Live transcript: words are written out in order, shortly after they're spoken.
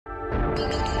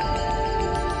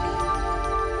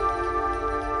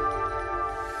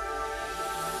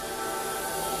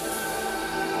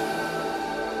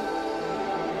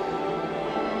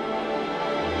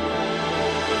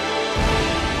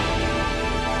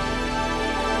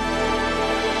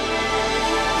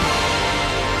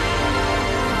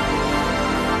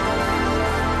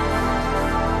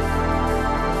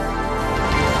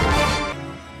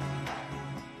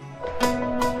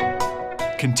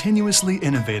Continuously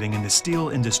innovating in the steel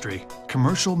industry,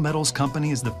 Commercial Metals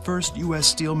Company is the first U.S.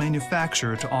 steel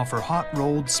manufacturer to offer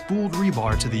hot-rolled, spooled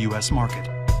rebar to the U.S. market.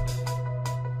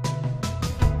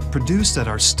 Produced at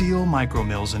our steel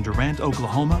micromills in Durant,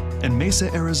 Oklahoma and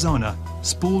Mesa, Arizona,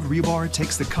 spooled rebar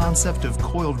takes the concept of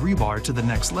coiled rebar to the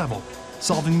next level,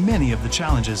 solving many of the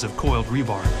challenges of coiled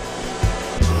rebar.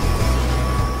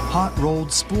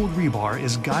 Hot-rolled spooled rebar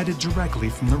is guided directly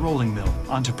from the rolling mill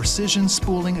onto precision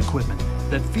spooling equipment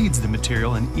that feeds the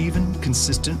material in even,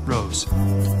 consistent rows.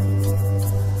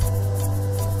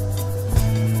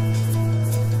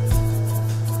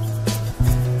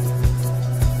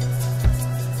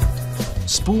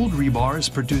 Spooled rebar is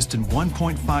produced in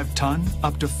 1.5-ton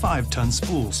up to 5-ton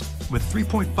spools, with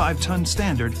 3.5-ton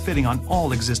standard fitting on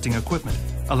all existing equipment,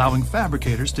 allowing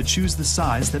fabricators to choose the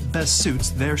size that best suits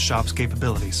their shop's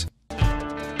capabilities.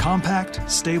 Compact,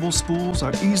 stable spools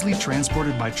are easily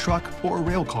transported by truck or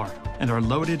rail car and are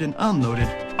loaded and unloaded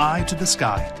eye to the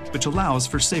sky, which allows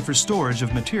for safer storage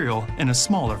of material in a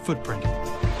smaller footprint.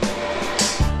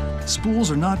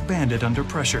 Spools are not banded under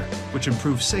pressure, which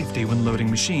improves safety when loading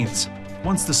machines.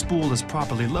 Once the spool is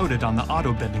properly loaded on the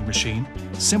auto bending machine,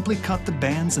 simply cut the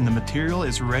bands and the material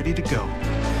is ready to go.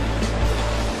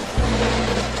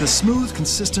 The smooth,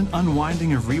 consistent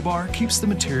unwinding of rebar keeps the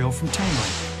material from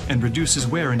tangling and reduces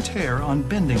wear and tear on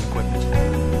bending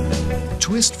equipment.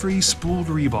 Twist-free spooled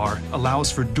rebar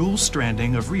allows for dual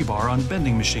stranding of rebar on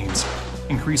bending machines,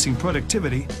 increasing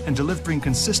productivity and delivering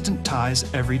consistent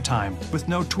ties every time with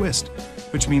no twist,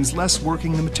 which means less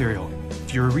working the material,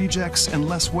 fewer rejects and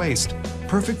less waste,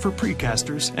 perfect for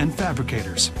precasters and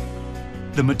fabricators.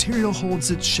 The material holds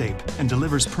its shape and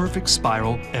delivers perfect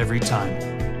spiral every time.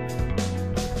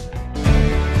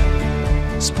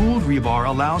 Spooled rebar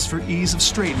allows for ease of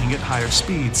straightening at higher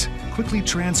speeds, quickly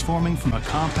transforming from a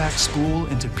compact spool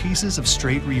into pieces of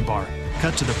straight rebar,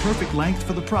 cut to the perfect length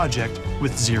for the project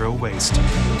with zero waste.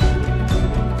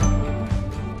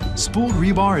 Spooled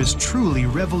rebar is truly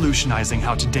revolutionizing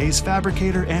how today's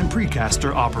fabricator and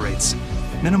precaster operates,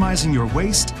 minimizing your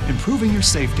waste, improving your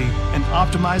safety, and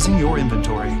optimizing your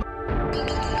inventory.